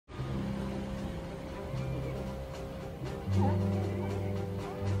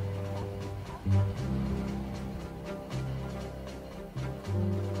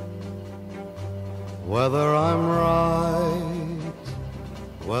Whether I'm right,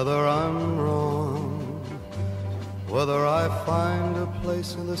 whether I'm wrong, whether I find a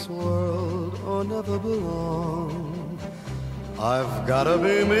place in this world or never belong, I've gotta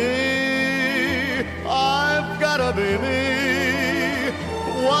be me, I've gotta be me.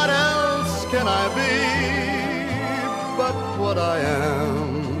 What else can I be but what I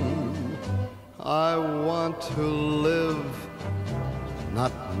am? I want to live,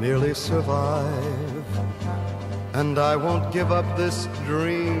 not merely survive, and I won't give up this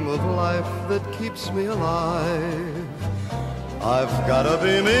dream of life that keeps me alive. I've gotta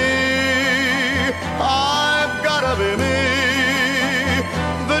be me, I've gotta be me.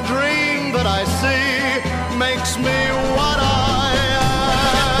 The dream that I see makes me what I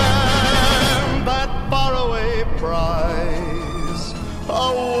am. That faraway prize, a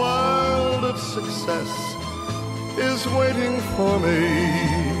world of success, is waiting for me.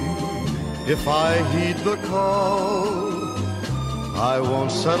 If I heed the call, I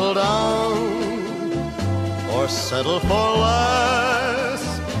won't settle down or settle for less,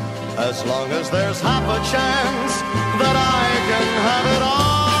 as long as there's half a chance that I can have it all.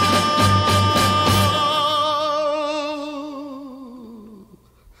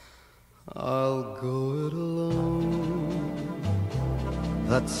 I'll go it alone,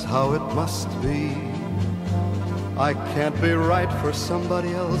 that's how it must be. I can't be right for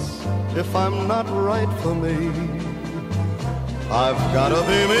somebody else if I'm not right for me. I've gotta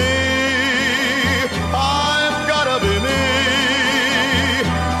be me, I've gotta be me.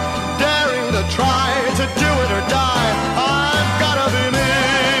 Daring to try to do it or die, I've gotta be me.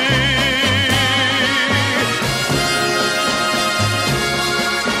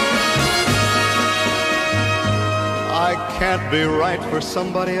 I can't be right for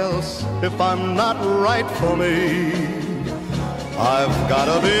somebody else if I'm not right for me. I've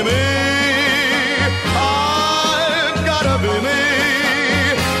gotta be me.